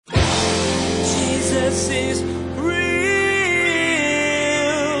Jesus is real.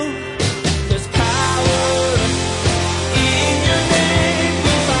 There's power in your name.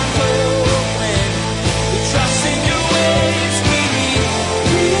 We find hope when we trust in your ways. We need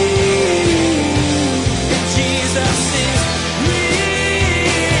real. And Jesus is real.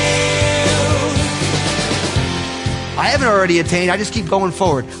 I haven't already attained. I just keep going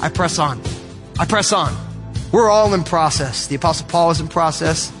forward. I press on. I press on. We're all in process. The Apostle Paul is in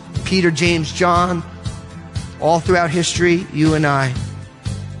process. Peter, James, John, all throughout history, you and I.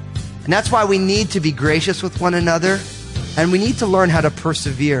 And that's why we need to be gracious with one another, and we need to learn how to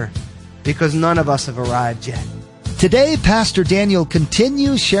persevere, because none of us have arrived yet. Today, Pastor Daniel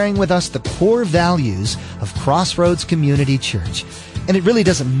continues sharing with us the core values of Crossroads Community Church. And it really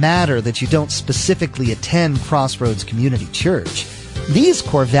doesn't matter that you don't specifically attend Crossroads Community Church. These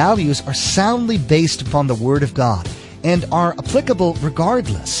core values are soundly based upon the Word of God and are applicable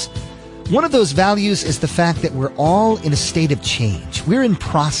regardless. One of those values is the fact that we're all in a state of change. We're in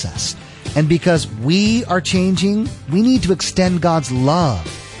process. And because we are changing, we need to extend God's love,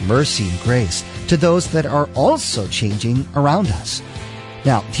 mercy, and grace to those that are also changing around us.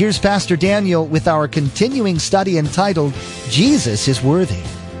 Now, here's Pastor Daniel with our continuing study entitled, Jesus is Worthy.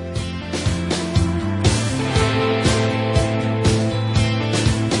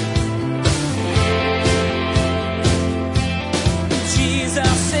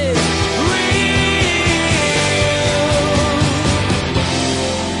 Jesus is real.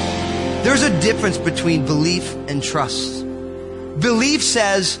 There's a difference between belief and trust. Belief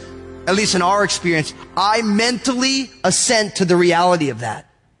says, at least in our experience, I mentally assent to the reality of that.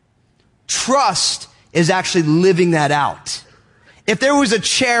 Trust is actually living that out. If there was a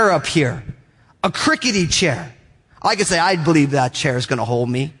chair up here, a crickety chair, I could say, I believe that chair is going to hold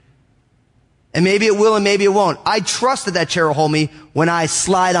me. And maybe it will and maybe it won't. I trust that that chair will hold me when I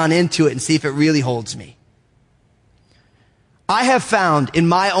slide on into it and see if it really holds me. I have found in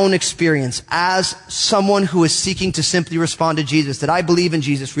my own experience as someone who is seeking to simply respond to Jesus that I believe in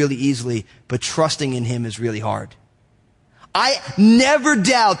Jesus really easily, but trusting in Him is really hard. I never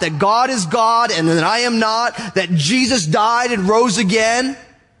doubt that God is God and that I am not, that Jesus died and rose again,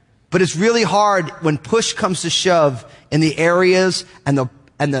 but it's really hard when push comes to shove in the areas and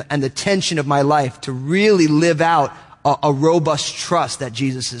the tension of my life to really live out a robust trust that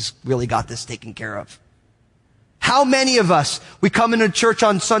Jesus has really got this taken care of. How many of us, we come into church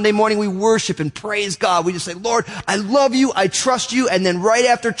on Sunday morning, we worship and praise God. We just say, Lord, I love you, I trust you, and then right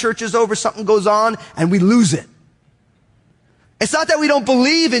after church is over, something goes on and we lose it. It's not that we don't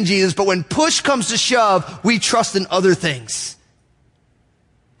believe in Jesus, but when push comes to shove, we trust in other things.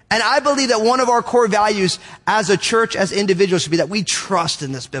 And I believe that one of our core values as a church, as individuals, should be that we trust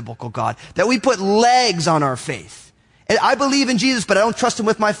in this biblical God, that we put legs on our faith. And I believe in Jesus, but I don't trust Him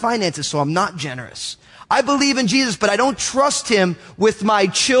with my finances, so I'm not generous. I believe in Jesus, but I don't trust Him with my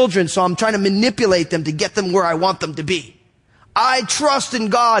children, so I'm trying to manipulate them to get them where I want them to be. I trust in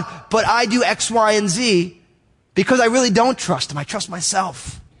God, but I do X, Y, and Z because I really don't trust Him. I trust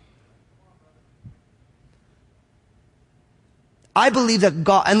myself. I believe that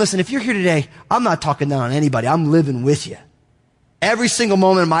God, and listen, if you're here today, I'm not talking down on anybody. I'm living with you. Every single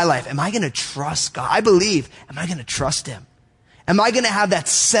moment of my life, am I going to trust God? I believe, am I going to trust Him? Am I going to have that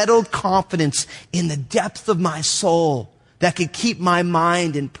settled confidence in the depth of my soul that could keep my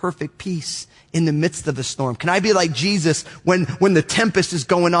mind in perfect peace in the midst of the storm? Can I be like Jesus when the tempest is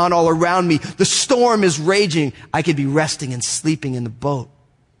going on all around me, the storm is raging, I could be resting and sleeping in the boat?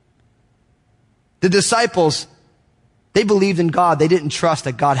 The disciples, they believed in God. They didn't trust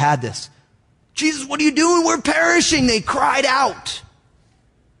that God had this. Jesus, what are you doing? We're perishing. They cried out.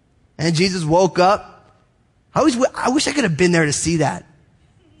 And Jesus woke up. I wish I could have been there to see that.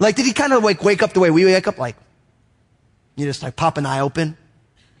 Like, did He kind of like wake up the way we wake up? Like, you just like pop an eye open.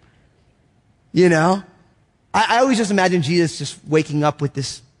 You know? I always just imagine Jesus just waking up with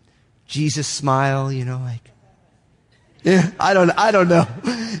this Jesus smile, you know, like, yeah, I don't know.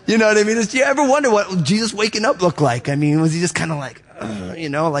 You know what I mean? Do you ever wonder what Jesus waking up looked like? I mean, was He just kind of like, you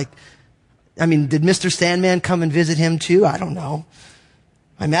know, like, I mean, did Mr. Sandman come and visit Him too? I don't know.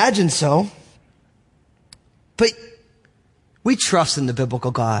 I imagine so. But we trust in the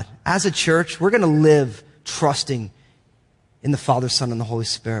biblical God. As a church, we're going to live trusting in the Father, Son, and the Holy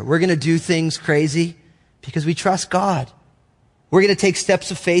Spirit. We're going to do things crazy because we trust God. We're going to take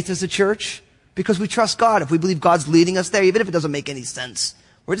steps of faith as a church because we trust God. If we believe God's leading us there, even if it doesn't make any sense,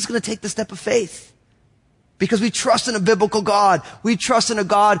 we're just going to take the step of faith because we trust in a biblical God. We trust in a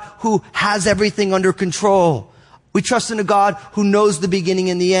God who has everything under control. We trust in a God who knows the beginning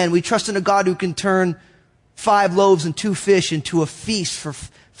and the end. We trust in a God who can turn 5 loaves and 2 fish into a feast for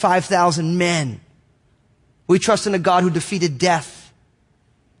 5,000 men. We trust in a God who defeated death.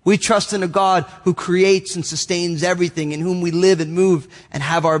 We trust in a God who creates and sustains everything, in whom we live and move and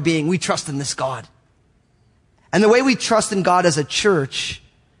have our being. We trust in this God. And the way we trust in God as a church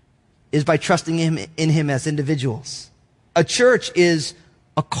is by trusting in Him as individuals. A church is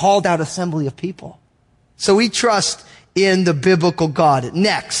a called out assembly of people. So we trust in the biblical God.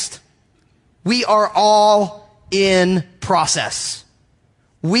 Next, we are all in process.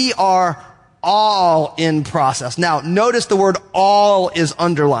 We are all in process. Now, notice the word all is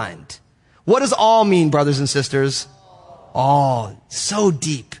underlined. What does all mean, brothers and sisters? All. So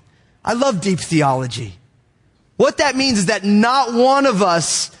deep. I love deep theology. What that means is that not one of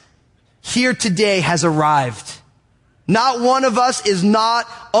us here today has arrived. Not one of us is not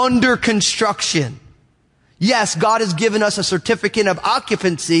under construction. Yes, God has given us a certificate of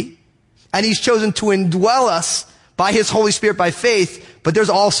occupancy, and He's chosen to indwell us by His Holy Spirit by faith, but there's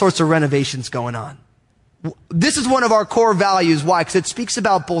all sorts of renovations going on. This is one of our core values. Why? Because it speaks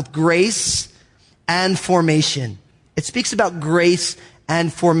about both grace and formation. It speaks about grace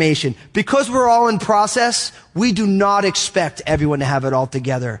and formation. Because we're all in process, we do not expect everyone to have it all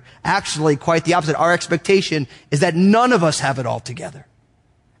together. Actually, quite the opposite. Our expectation is that none of us have it all together.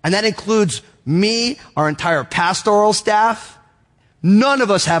 And that includes me, our entire pastoral staff. None of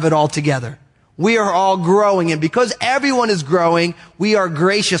us have it all together. We are all growing, and because everyone is growing, we are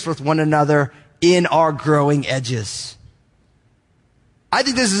gracious with one another in our growing edges. I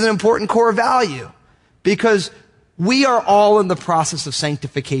think this is an important core value because we are all in the process of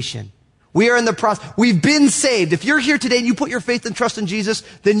sanctification. We are in the process. We've been saved. If you're here today and you put your faith and trust in Jesus,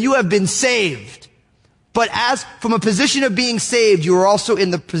 then you have been saved. But as from a position of being saved, you are also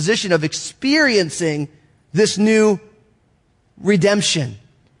in the position of experiencing this new redemption.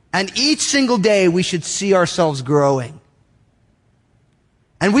 And each single day we should see ourselves growing.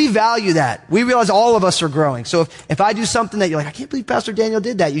 And we value that. We realize all of us are growing. So if I do something that you're like, I can't believe Pastor Daniel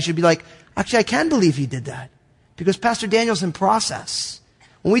did that, you should be like, actually, I can believe he did that. Because Pastor Daniel's in process.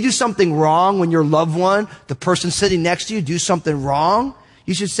 When we do something wrong, when your loved one, the person sitting next to you, do something wrong,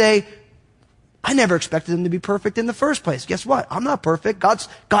 you should say, I never expected them to be perfect in the first place. Guess what? I'm not perfect. God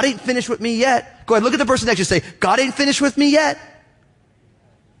ain't finished with me yet. Go ahead, look at the person next to you and say, God ain't finished with me yet.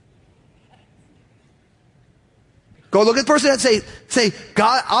 Go look at the person and say,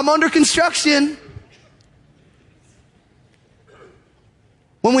 God, I'm under construction.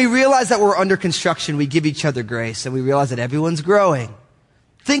 When we realize that we're under construction, we give each other grace and we realize that everyone's growing.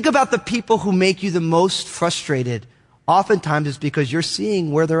 Think about the people who make you the most frustrated. Oftentimes it's because you're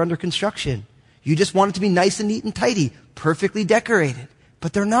seeing where they're under construction. You just want it to be nice and neat and tidy, perfectly decorated.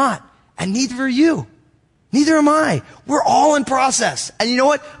 But they're not. And neither are you. Neither am I. We're all in process. And you know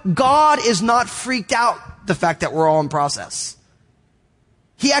what? God is not freaked out the fact that we're all in process.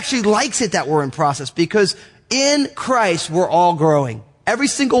 He actually likes it that we're in process because in Christ we're all growing. Every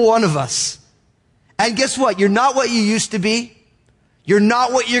single one of us. And guess what? You're not what you used to be. You're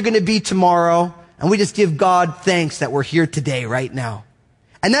not what you're going to be tomorrow. And we just give God thanks that we're here today, right now.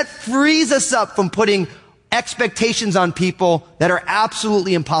 And that frees us up from putting expectations on people that are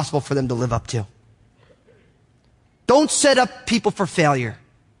absolutely impossible for them to live up to. Don't set up people for failure,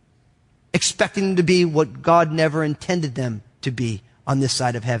 expecting them to be what God never intended them to be on this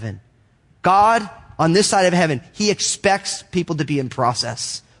side of heaven. God, on this side of heaven, He expects people to be in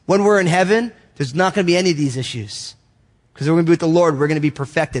process. When we're in heaven, there's not going to be any of these issues. Because we're going to be with the Lord. We're going to be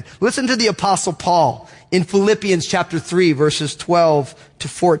perfected. Listen to the Apostle Paul in Philippians chapter 3, verses 12 to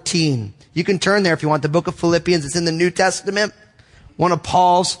 14. You can turn there if you want. The book of Philippians. It's in the New Testament. One of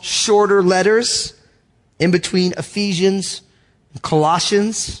Paul's shorter letters in between Ephesians and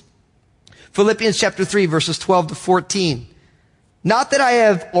Colossians. Philippians chapter 3, verses 12 to 14. Not that I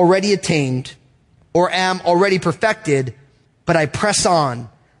have already attained or am already perfected, but I press on,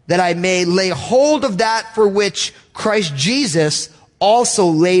 that I may lay hold of that for which Christ Jesus also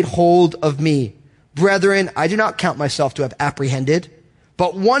laid hold of me. Brethren, I do not count myself to have apprehended,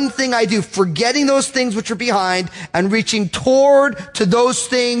 but one thing I do, forgetting those things which are behind and reaching toward to those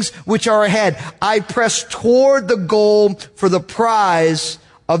things which are ahead. I press toward the goal for the prize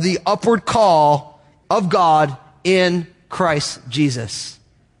of the upward call of God in Christ Jesus.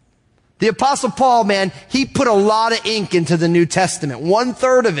 The Apostle Paul, man, he put a lot of ink into the New Testament.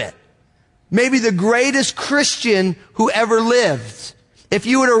 1/3 of it. Maybe the greatest Christian who ever lived. If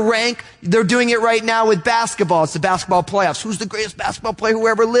you were to rank, they're doing it right now with basketball. It's the basketball playoffs. Who's the greatest basketball player who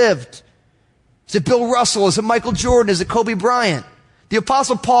ever lived? Is it Bill Russell? Is it Michael Jordan? Is it Kobe Bryant? The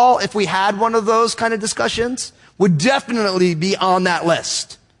Apostle Paul, if we had one of those kind of discussions, would definitely be on that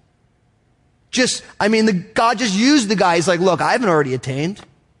list. God just used the guy. He's like, look, I haven't already attained.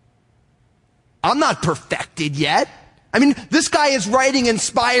 I'm not perfected yet. I mean, this guy is writing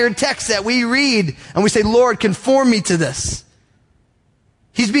inspired texts that we read and we say, Lord, conform me to this.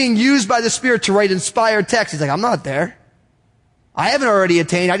 He's being used by the Spirit to write inspired texts. He's like, I'm not there. I haven't already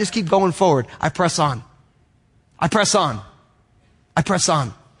attained. I just keep going forward. I press on. I press on. I press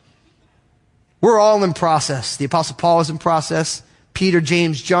on. We're all in process. The Apostle Paul is in process. Peter,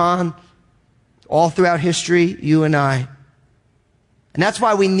 James, John, all throughout history, you and I. And that's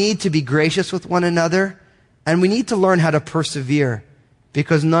why we need to be gracious with one another, and we need to learn how to persevere,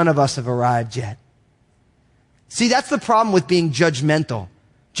 because none of us have arrived yet. See, that's the problem with being judgmental.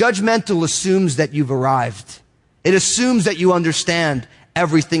 Judgmental assumes that you've arrived. It assumes that you understand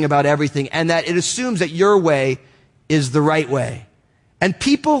everything about everything, and that it assumes that your way is the right way. And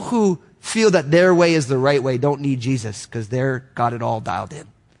people who feel that their way is the right way don't need Jesus, because they're got it all dialed in.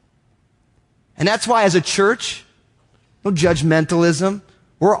 And that's why as a church, no judgmentalism.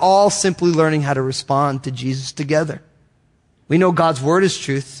 We're all simply learning how to respond to Jesus together. We know God's word is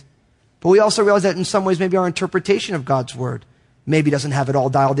truth, but we also realize that in some ways maybe our interpretation of God's word maybe doesn't have it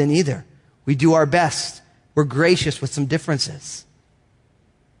all dialed in either. We do our best. We're gracious with some differences.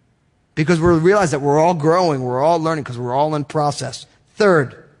 Because we realize that we're all growing, we're all learning, because we're all in process.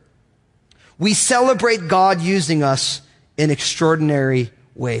 Third, we celebrate God using us in extraordinary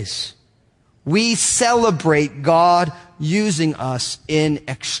ways. We celebrate God using us in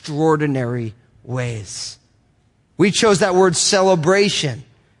extraordinary ways. We chose that word celebration,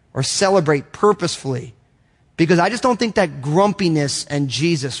 or celebrate purposefully, because I just don't think that grumpiness and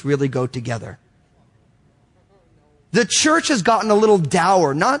Jesus really go together. The church has gotten a little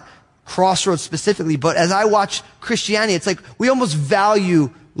dour, not Crossroads specifically, but as I watch Christianity, it's like we almost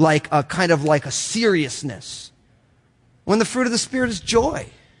value like a kind of like a seriousness, when the fruit of the Spirit is joy.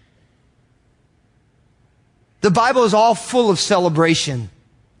 The Bible is all full of celebration.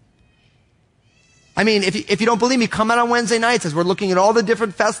 I mean, if you don't believe me, come out on Wednesday nights as we're looking at all the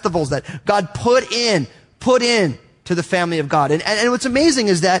different festivals that God put in to the family of God. And what's amazing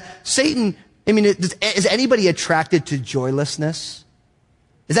is that Satan, I mean, is anybody attracted to joylessness?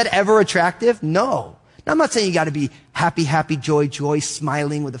 Is that ever attractive? No. Now, I'm not saying you got to be happy, happy, joy, joy,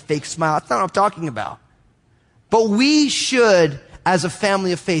 smiling with a fake smile. That's not what I'm talking about. But we should, as a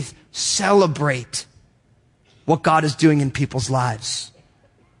family of faith, celebrate what God is doing in people's lives.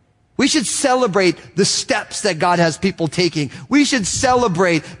 We should celebrate the steps that God has people taking. We should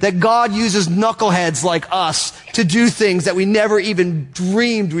celebrate that God uses knuckleheads like us to do things that we never even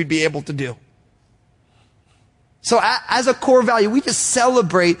dreamed we'd be able to do. So as a core value, we just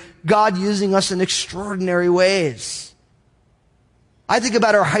celebrate God using us in extraordinary ways. I think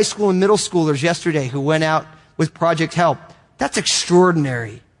about our high school and middle schoolers yesterday who went out with Project Help. That's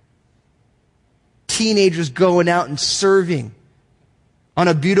extraordinary. Teenagers going out and serving on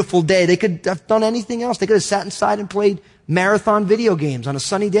a beautiful day. They could have done anything else. They could have sat inside and played marathon video games on a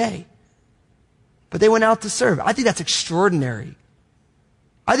sunny day. But they went out to serve. I think that's extraordinary.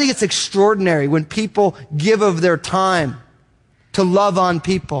 I think it's extraordinary when people give of their time to love on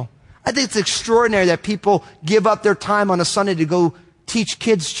people. I think it's extraordinary that people give up their time on a Sunday to go teach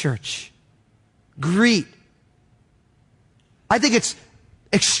kids church, greet. I think it's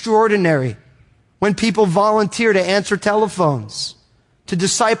extraordinary when people volunteer to answer telephones, to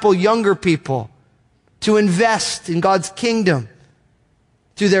disciple younger people, to invest in God's kingdom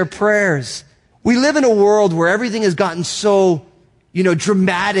through their prayers. We live in a world where everything has gotten so,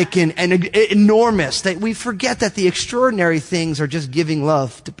 dramatic and enormous that we forget that the extraordinary things are just giving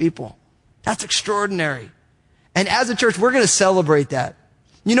love to people. That's extraordinary. And as a church, we're going to celebrate that.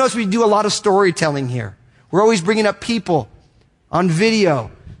 You notice we do a lot of storytelling here. We're always bringing up people on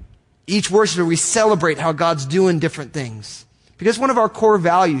video. Each worship, we celebrate how God's doing different things. Because one of our core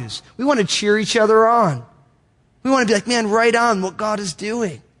values, we want to cheer each other on. We want to be like, man, right on what God is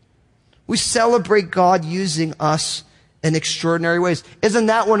doing. We celebrate God using us in extraordinary ways. Isn't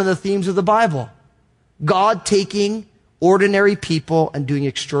that one of the themes of the Bible? God taking ordinary people and doing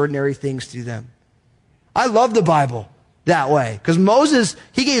extraordinary things through them. I love the Bible that way. Because Moses,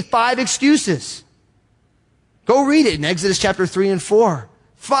 he gave 5 excuses. Go read it in Exodus chapter 3 and 4.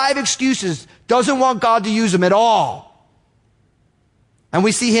 5 excuses. Doesn't want God to use them at all. And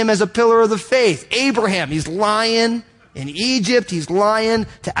we see him as a pillar of the faith. Abraham, he's lying in Egypt. He's lying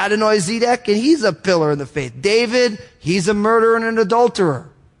to Adonai-Zedek, and he's a pillar of the faith. David, he's a murderer and an adulterer.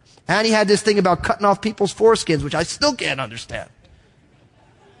 And he had this thing about cutting off people's foreskins, which I still can't understand.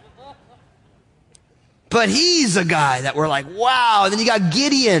 But he's a guy that we're like, wow. And then you got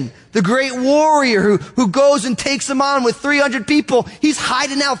Gideon, the great warrior who goes and takes them on with 300 people. He's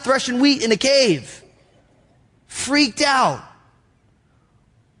hiding out threshing wheat in a cave. Freaked out.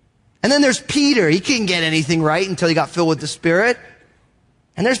 And then there's Peter. He couldn't get anything right until he got filled with the Spirit.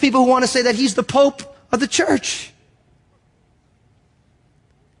 And there's people who want to say that he's the Pope of the church.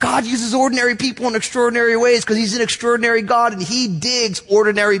 God uses ordinary people in extraordinary ways because he's an extraordinary God and he digs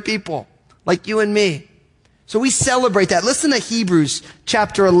ordinary people like you and me. So we celebrate that. Listen to Hebrews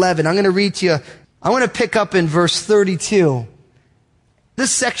chapter 11. I'm going to read to you. I want to pick up in verse 32.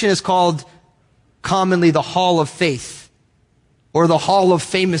 This section is called commonly the Hall of Faith or the Hall of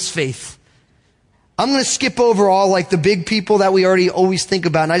Famous Faith. I'm going to skip over all like the big people that we already always think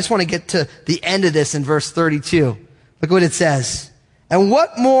about. And I just want to get to the end of this in verse 32. Look what it says. And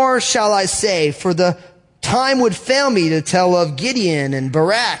what more shall I say? For the time would fail me to tell of Gideon and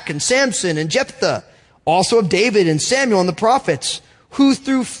Barak and Samson and Jephthah, also of David and Samuel and the prophets, who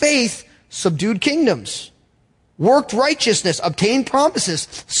through faith subdued kingdoms, worked righteousness, obtained promises,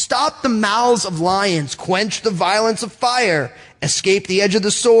 stopped the mouths of lions, quenched the violence of fire, escaped the edge of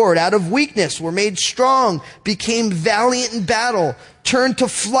the sword, out of weakness were made strong, became valiant in battle, turned to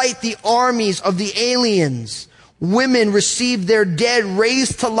flight the armies of the aliens. Women received their dead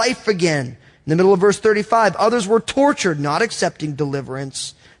raised to life again. In the middle of verse 35, others were tortured, not accepting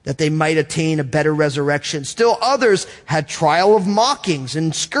deliverance, that they might attain a better resurrection. Still others had trial of mockings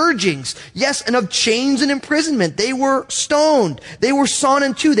and scourgings, yes, and of chains and imprisonment. They were stoned. They were sawn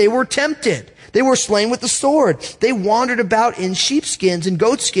in two. They were tempted. They were slain with the sword. They wandered about in sheepskins and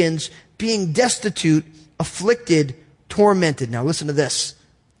goatskins, being destitute, afflicted, tormented. Now listen to this.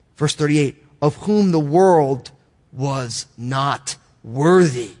 Verse 38, of whom the world was not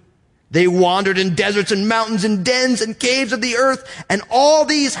worthy. They wandered in deserts and mountains and dens and caves of the earth, and all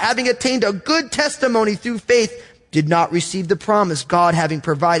these, having attained a good testimony through faith, did not receive the promise, God having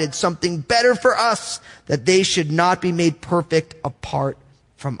provided something better for us, that they should not be made perfect apart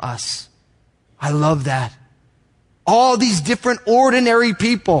from us. I love that. All these different ordinary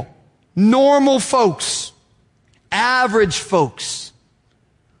people, normal folks, average folks,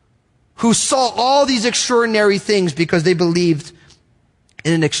 who saw all these extraordinary things because they believed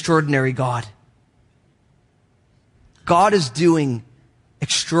in an extraordinary God. God is doing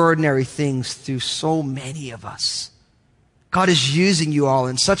extraordinary things through so many of us. God is using you all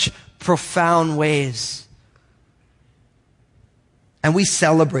in such profound ways. And we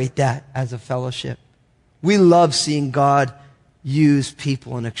celebrate that as a fellowship. We love seeing God use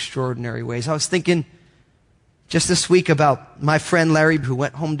people in extraordinary ways. I was thinking just this week about my friend Larry, who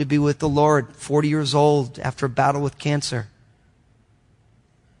went home to be with the Lord, 40 years old, after a battle with cancer.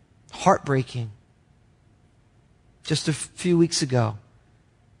 Heartbreaking. Just a few weeks ago.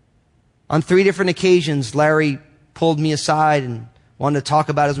 On 3 different occasions, Larry pulled me aside and wanted to talk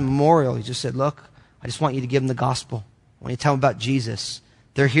about his memorial. He just said, look, I just want you to give them the gospel. I want you to tell them about Jesus.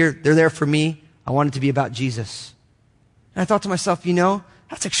 They're here, they're there for me. I want it to be about Jesus. And I thought to myself, you know,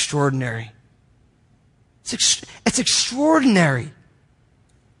 that's extraordinary. It's extraordinary.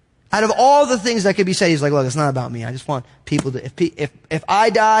 Out of all the things that could be said, he's like, look, it's not about me. I just want people to, if I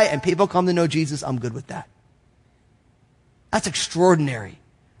die and people come to know Jesus, I'm good with that. That's extraordinary.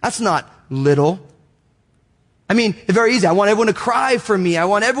 That's not little. I mean, it's very easy. I want everyone to cry for me. I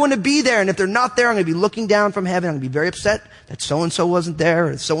want everyone to be there. And if they're not there, I'm going to be looking down from heaven. I'm going to be very upset that so-and-so wasn't there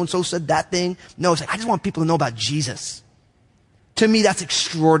or so-and-so said that thing. No, it's like, I just want people to know about Jesus. To me, that's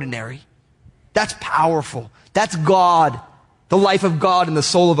extraordinary. That's powerful. That's God, the life of God in the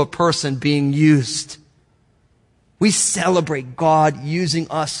soul of a person being used. We celebrate God using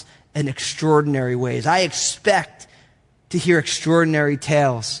us in extraordinary ways. I expect to hear extraordinary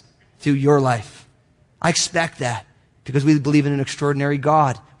tales through your life. I expect that because we believe in an extraordinary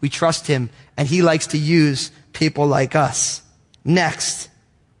God. We trust Him, and He likes to use people like us. Next,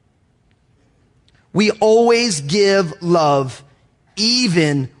 we always give love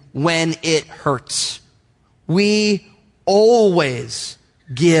even when it hurts. We always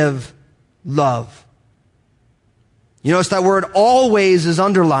give love. You notice that word always is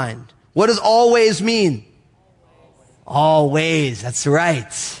underlined. What does always mean? Always, that's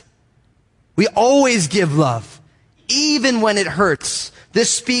right. We always give love, even when it hurts. This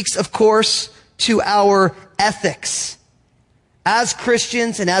speaks, of course, to our ethics. As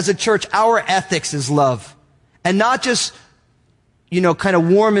Christians and as a church, our ethics is love. And not just, kind of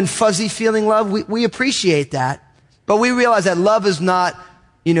warm and fuzzy feeling love. We appreciate that. But we realize that love is not,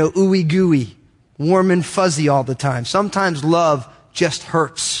 ooey gooey, warm and fuzzy all the time. Sometimes love just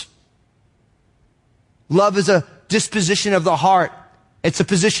hurts. Love is a disposition of the heart. It's a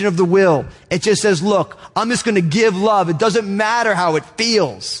position of the will. It just says, look, I'm just going to give love. It doesn't matter how it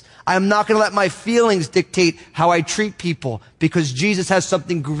feels. I'm not going to let my feelings dictate how I treat people because Jesus has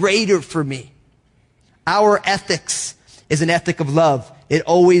something greater for me. Our ethics is an ethic of love. It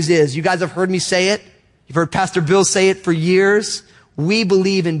always is. You guys have heard me say it. You've heard Pastor Bill say it for years. We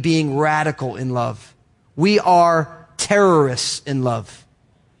believe in being radical in love. We are terrorists in love.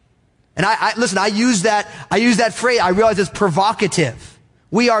 And listen, I use that phrase. I realize it's provocative.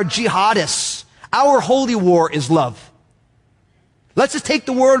 We are jihadists. Our holy war is love. Let's just take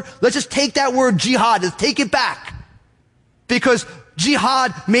that word jihad, let's take it back. Because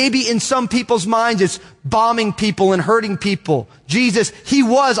jihad, maybe in some people's minds, it's bombing people and hurting people. Jesus, he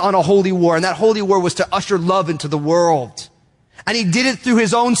was on a holy war, and that holy war was to usher love into the world. And he did it through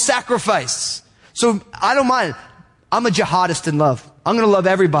his own sacrifice. So I don't mind. I'm a jihadist in love. I'm going to love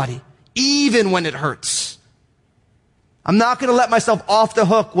everybody, even when it hurts. I'm not going to let myself off the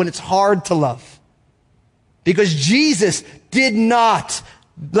hook when it's hard to love. Because Jesus did not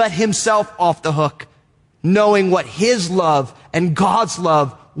let himself off the hook, knowing what his love and God's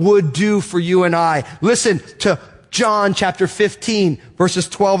love would do for you and I. Listen to John chapter 15, verses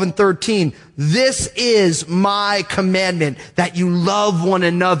 12 and 13. This is my commandment, that you love one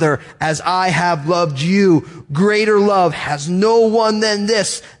another as I have loved you. Greater love has no one than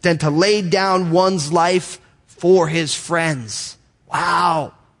this, than to lay down one's life for his friends.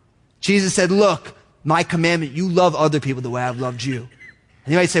 Wow. Jesus said, look, my commandment, you love other people the way I've loved you.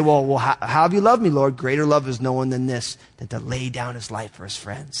 And you might say, well, how have you loved me, Lord? Greater love is no one than this, than to lay down his life for his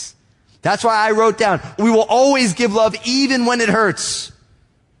friends. That's why I wrote down, we will always give love even when it hurts.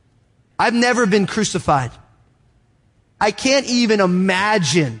 I've never been crucified. I can't even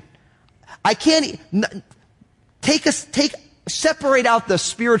imagine. I can't separate out the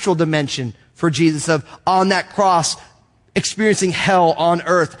spiritual dimension for Jesus of on that cross, experiencing hell on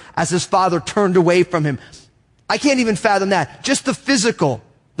earth as his Father turned away from him. I can't even fathom that. Just the physical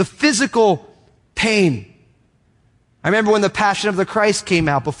pain. I remember when The Passion of the Christ came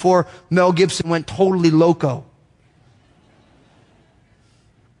out before Mel Gibson went totally loco.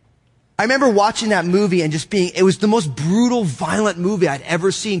 I remember watching that movie and it was the most brutal, violent movie I'd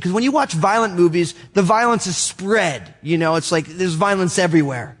ever seen. Because when you watch violent movies, the violence is spread. It's like there's violence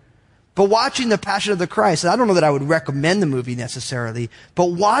everywhere. But watching The Passion of the Christ, and I don't know that I would recommend the movie necessarily, but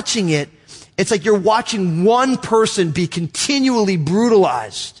watching it, it's like you're watching one person be continually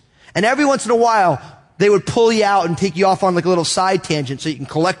brutalized. And every once in a while, they would pull you out and take you off on like a little side tangent so you can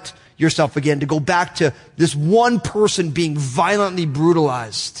collect yourself again to go back to this one person being violently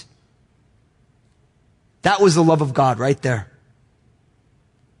brutalized. That was the love of God right there.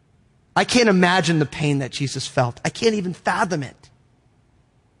 I can't imagine the pain that Jesus felt. I can't even fathom it.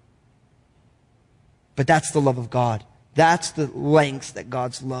 But that's the love of God. That's the lengths that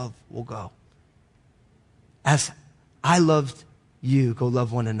God's love will go. As I loved you, go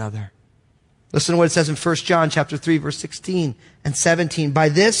love one another. Listen to what it says in 1 John chapter 3, verse 16 and 17. By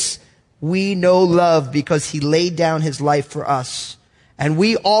this we know love, because he laid down his life for us. And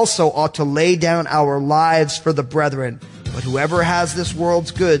we also ought to lay down our lives for the brethren. But whoever has this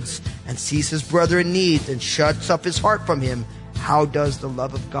world's goods and sees his brother in need and shuts up his heart from him, how does the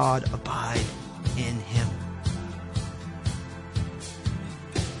love of God abide in him?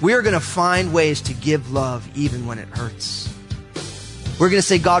 We are going to find ways to give love even when it hurts. We're going to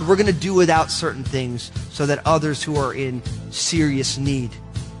say, God, we're going to do without certain things so that others who are in serious need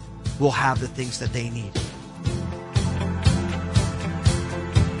will have the things that they need.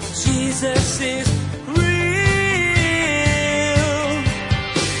 Jesus is real.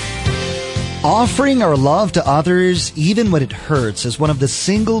 Offering our love to others, even when it hurts, is one of the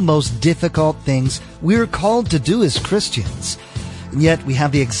single most difficult things we're called to do as Christians. And yet we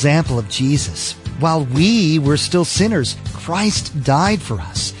have the example of Jesus. While we were still sinners, Christ died for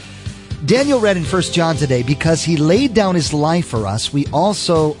us. Daniel read in 1 John today, because he laid down his life for us, we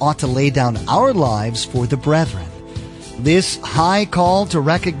also ought to lay down our lives for the brethren. This high call to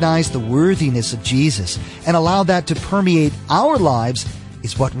recognize the worthiness of Jesus and allow that to permeate our lives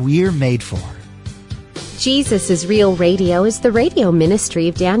is what we're made for. Jesus is Real Radio is the radio ministry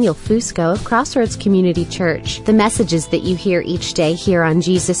of Daniel Fusco of Crossroads Community Church. The messages that you hear each day here on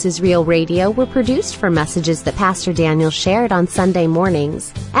Jesus is Real Radio were produced from messages that Pastor Daniel shared on Sunday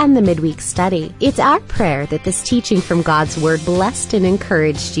mornings and the midweek study. It's our prayer that this teaching from God's Word blessed and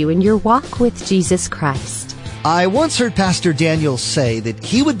encouraged you in your walk with Jesus Christ. I once heard Pastor Daniel say that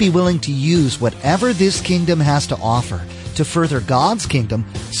he would be willing to use whatever this kingdom has to offer to further God's kingdom,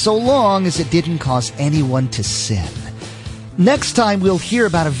 so long as it didn't cause anyone to sin. Next time, we'll hear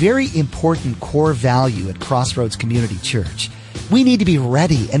about a very important core value at Crossroads Community Church. We need to be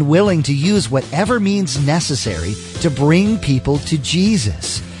ready and willing to use whatever means necessary to bring people to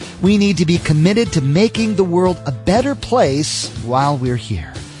Jesus. We need to be committed to making the world a better place while we're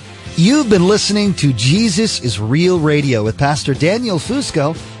here. You've been listening to Jesus is Real Radio with Pastor Daniel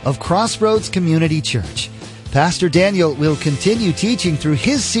Fusco of Crossroads Community Church. Pastor Daniel will continue teaching through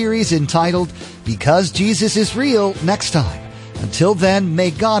his series entitled Because Jesus is Real next time. Until then,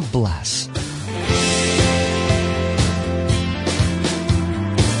 may God bless.